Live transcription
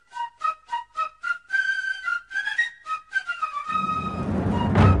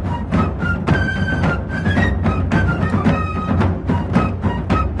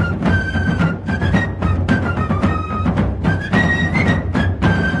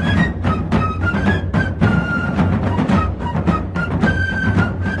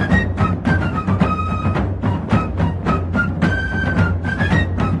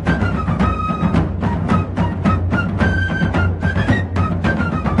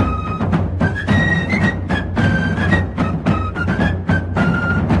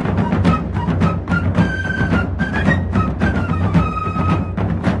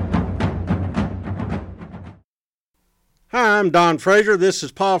I'm Don Frazier. This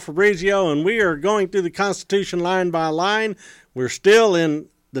is Paul Fabrizio, and we are going through the Constitution line by line. We're still in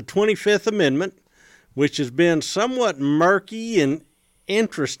the 25th Amendment, which has been somewhat murky and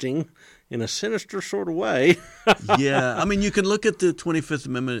interesting in a sinister sort of way. Yeah, I mean, you can look at the 25th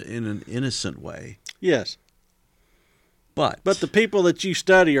Amendment in an innocent way. Yes. But the people that you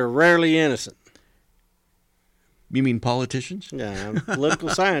study are rarely innocent. You mean politicians? Yeah, I'm a political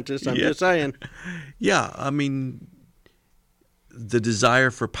scientist. I'm Yeah. just saying. Yeah, I mean, the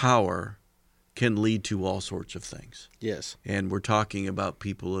desire for power can lead to all sorts of things. Yes. And we're talking about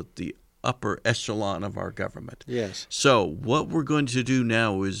people at the upper echelon of our government. Yes. So what we're going to do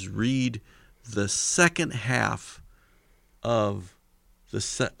now is read the second half of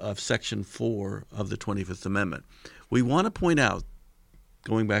Section 4 of the 25th Amendment. We want to point out,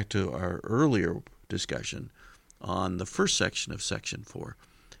 going back to our earlier discussion on the first section of Section 4,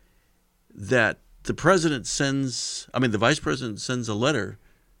 that the Vice President sends a letter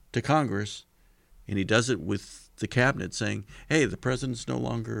to Congress, and he does it with the cabinet saying, hey, the president's no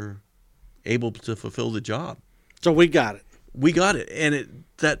longer able to fulfill the job. So we got it. We got it. And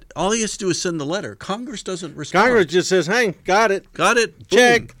that all he has to do is send the letter. Congress doesn't respond. Congress just says, hey, got it. Got it.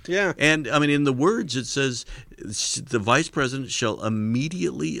 Check. Boom. Yeah. And, I mean, in the words, it says the vice president shall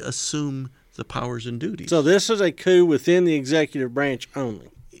immediately assume the powers and duties. So this is a coup within the executive branch only.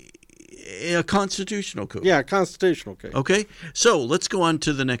 A constitutional coup. Yeah, a constitutional coup. Okay? So let's go on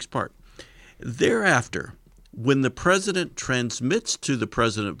to the next part. Thereafter, when the president transmits to the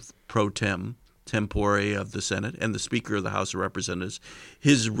president pro tempore of the Senate and the Speaker of the House of Representatives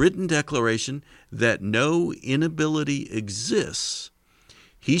his written declaration that no inability exists,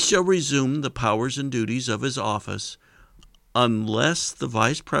 he shall resume the powers and duties of his office unless the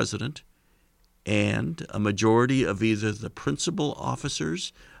vice president and a majority of either the principal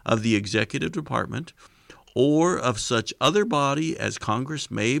officers of the executive department or of such other body as Congress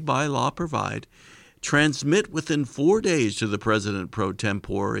may by law provide transmit within 4 days to the President pro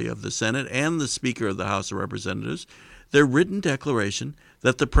tempore of the Senate and the Speaker of the House of Representatives their written declaration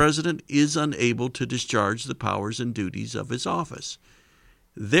that the President is unable to discharge the powers and duties of his office.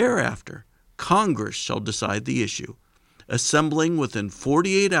 Thereafter, Congress shall decide the issue, assembling within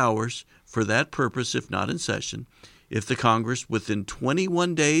 48 hours for that purpose if not in session, if the Congress within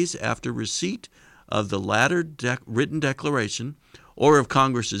 21 days after receipt of the latter written declaration, or if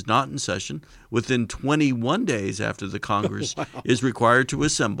Congress is not in session, within 21 days after the Congress is required to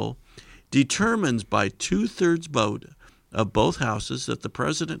assemble, determines by 2/3 vote of both houses that the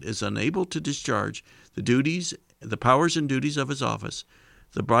President is unable to discharge the powers and duties of his office,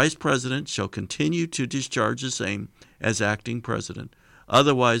 the Vice President shall continue to discharge the same as acting President.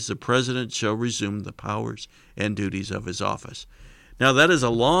 Otherwise, the President shall resume the powers and duties of his office. Now, that is a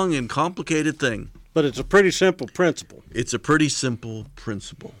long and complicated thing. But it's a pretty simple principle. It's a pretty simple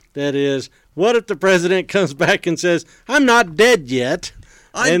principle. That is, what if the president comes back and says, I'm not dead yet?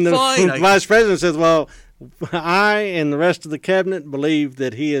 I'm fine. And the vice president says, well, I and the rest of the cabinet believe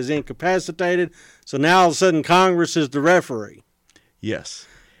that he is incapacitated, so now all of a sudden Congress is the referee. Yes.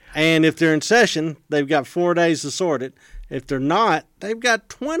 And if they're in session, they've got 4 days to sort it. If they're not, they've got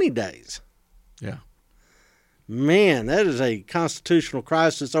 20 days. Yeah. Man, that is a constitutional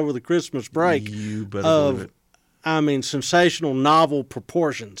crisis over the Christmas break. You better believe it. I mean, sensational, novel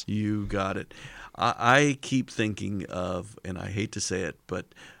proportions. You got it. I keep thinking of, and I hate to say it, but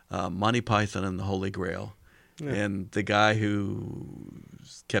Monty Python and the Holy Grail. Yeah. And the guy who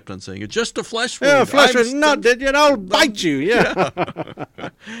kept on saying, it's just a flesh wound. Yeah, flesh wound. No, did you? I'll bite you. Yeah.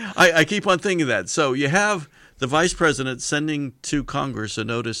 I keep on thinking that. So you have the vice president sending to Congress a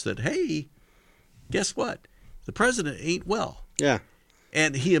notice that, hey, guess what? The president ain't well. Yeah.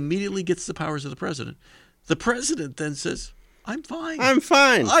 And he immediately gets the powers of the president. The president then says, I'm fine. I'm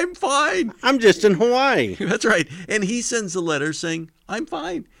fine. I'm fine. I'm just in Hawaii. That's right. And he sends a letter saying, I'm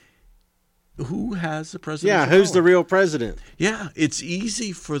fine. Who has the president? Yeah, who's the real president? Yeah, it's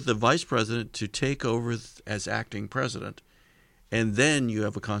easy for the vice president to take over as acting president, and then you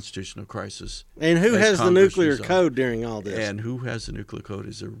have a constitutional crisis. And who has the nuclear code during all this? And who has the nuclear code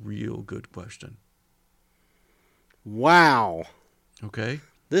is a real good question. Wow. Okay.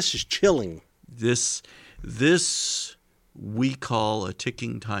 This is chilling. This we call a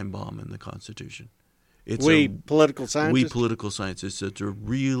ticking time bomb in the Constitution. Political scientists? We political scientists. It's a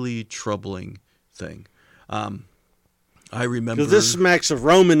really troubling thing. I remember... Because this smacks of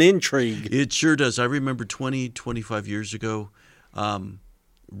Roman intrigue. It sure does. I remember 25 years ago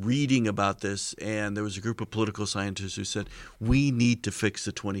reading about this, and there was a group of political scientists who said, we need to fix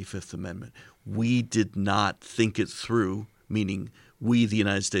the 25th Amendment. We did not think it through, meaning we, the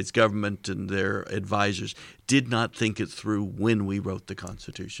United States government and their advisors, did not think it through when we wrote the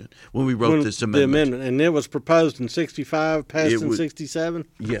Constitution, when we wrote this amendment. The amendment. And it was proposed in 65, passed in 67?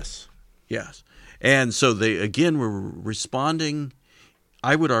 Yes, yes. And so they, again, were responding,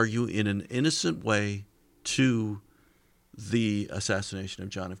 I would argue, in an innocent way to the assassination of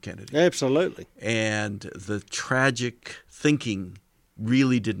John F. Kennedy. Absolutely. And the tragic thinking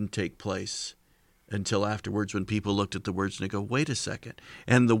really didn't take place until afterwards, when people looked at the words and they go, wait a second.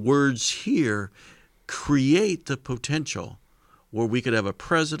 And the words here create the potential where we could have a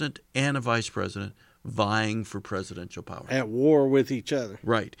president and a vice president vying for presidential power. At war with each other.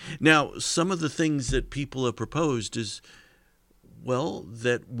 Right. Now, some of the things that people have proposed is, well,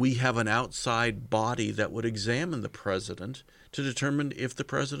 that we have an outside body that would examine the president to determine if the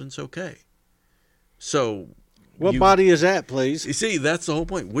president's okay. So, what body is that, please? You see, that's the whole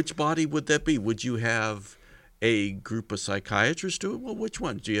point. Which body would that be? Would you have a group of psychiatrists do it? Well, which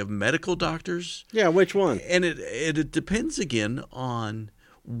one? Do you have medical doctors? Yeah, which one? And it depends, again, on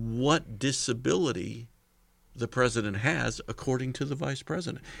what disability the president has according to the vice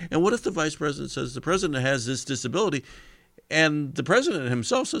president. And what if the vice president says the president has this disability and the president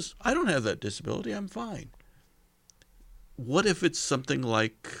himself says, I don't have that disability, I'm fine? What if it's something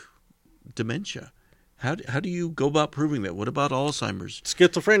like dementia? How do you go about proving that? What about Alzheimer's?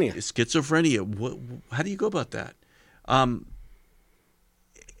 Schizophrenia. How do you go about that?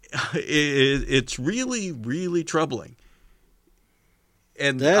 It's really, really troubling.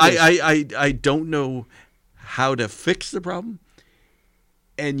 And I don't know how to fix the problem.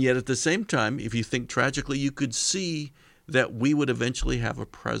 And yet at the same time, if you think tragically, you could see that we would eventually have a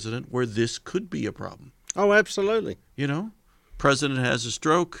president where this could be a problem. Oh, absolutely. You know, president has a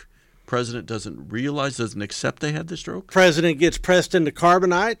stroke. President doesn't accept they had the stroke. President gets pressed into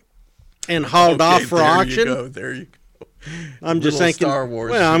carbonite and hauled off for auction. There you go. I'm just thinking, Star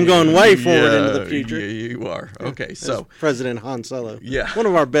Wars. Well, I'm going way forward into the future. Yeah, you are. Okay, so President Han Solo. Yeah. One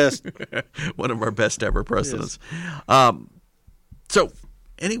of our best. One of our best ever presidents. Yes. So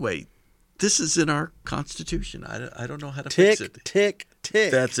anyway, this is in our Constitution. I don't know how to fix it. Tick,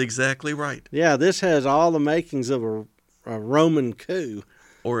 tick. That's exactly right. Yeah, this has all the makings of a Roman coup.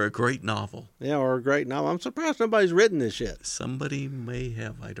 Or a great novel. Yeah, or a great novel. I'm surprised nobody's written this yet. Somebody may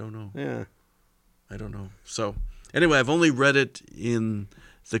have. I don't know. Yeah. I don't know. So anyway, I've only read it in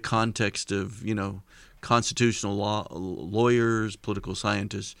the context of, constitutional law lawyers, political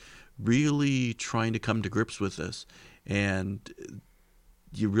scientists really trying to come to grips with this. And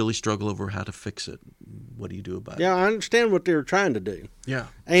you really struggle over how to fix it. What do you do about it? Yeah, I understand what they were trying to do. Yeah.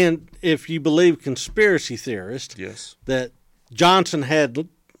 And if you believe conspiracy theorists, yes, that Johnson had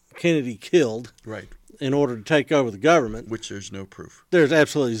Kennedy killed right in order to take over the government. Which there's no proof. There's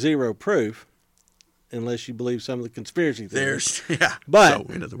absolutely zero proof unless you believe some of the conspiracy theories. So,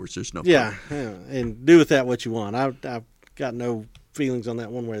 in other words, there's no proof. Yeah, and do with that what you want. I've got no feelings on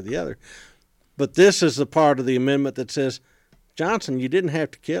that one way or the other. But this is the part of the amendment that says, Johnson, you didn't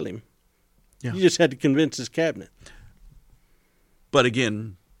have to kill him. Yeah. You just had to convince his cabinet. But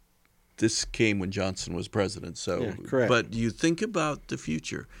again, this came when Johnson was president. So, correct. But you think about the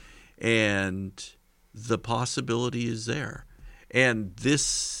future, and the possibility is there. And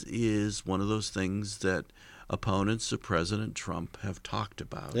this is one of those things that opponents of President Trump have talked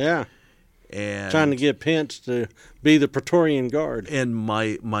about. Yeah. And trying to get Pence to be the Praetorian Guard. And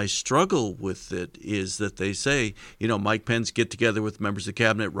my struggle with it is that they say, Mike Pence, get together with members of the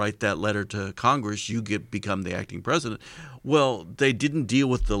cabinet, write that letter to Congress, you become the acting president. Well, they didn't deal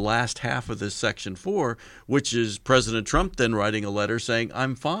with the last half of this Section 4, which is President Trump then writing a letter saying,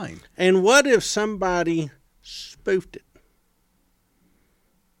 I'm fine. And what if somebody spoofed it?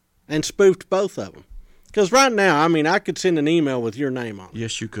 And spoofed both of them? Because right now, I could send an email with your name on it.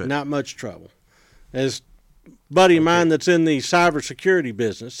 Yes, you could. Not much trouble. As a buddy of mine that's in the cybersecurity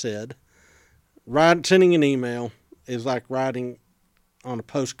business said, sending an email is like writing on a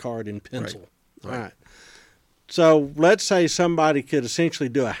postcard in pencil. Right. So let's say somebody could essentially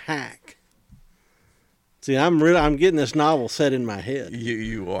do a hack. See, I'm getting this novel set in my head.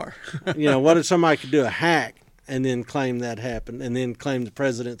 You are. What if somebody could do a hack and then claim that happened, and then claim the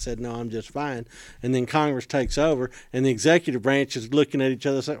president said, no, I'm just fine, and then Congress takes over, and the executive branch is looking at each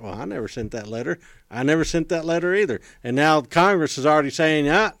other saying, well, I never sent that letter. I never sent that letter either. And now Congress is already saying,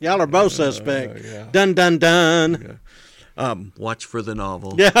 y'all are both suspect. Dun, dun, dun. Yeah. Watch for the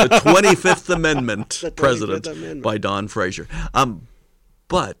novel. Yeah. The 25th Amendment, President, by Don Fraser.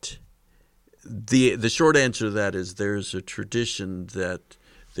 But the short answer to that is there's a tradition that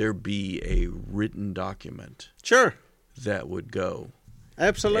there be a written document. Sure. That would go.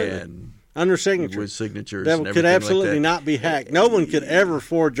 Absolutely. And Under signature. With signatures That and could everything absolutely like that. not be hacked. No one could ever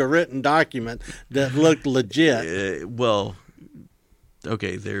forge a written document that looked legit. Well,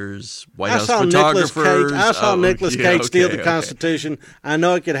 okay, there's White I House saw Nicolas photographers. Cage. I saw Nicolas Cage steal the okay. Constitution. I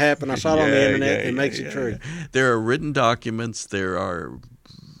know it could happen. I saw it on the internet. It makes it true. There are written documents. There are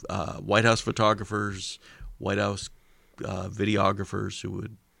White House photographers, White House videographers who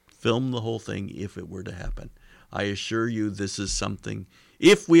would film the whole thing if it were to happen. I assure you this is something,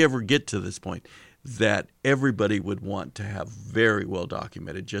 if we ever get to this point, that everybody would want to have very well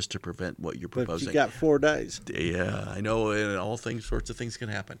documented just to prevent what you're proposing. But you got 4 days. Yeah, I know, and sorts of things can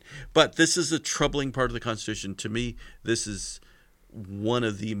happen. But this is a troubling part of the Constitution. To me, this is one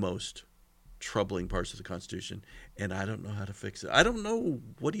of the most troubling parts of the Constitution, and I don't know how to fix it. I don't know,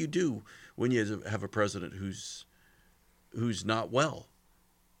 what do you do when you have a president who's not well,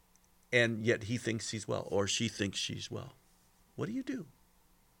 and yet he thinks he's well, or she thinks she's well? What do you do?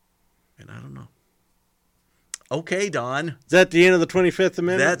 And I don't know. Okay, Don. Is that the end of the 25th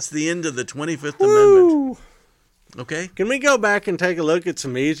Amendment? That's the end of the 25th Woo! Amendment. Okay? Can we go back and take a look at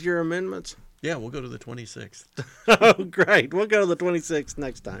some easier amendments? Yeah, we'll go to the 26th. Oh, great. We'll go to the 26th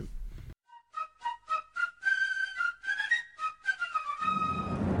next time.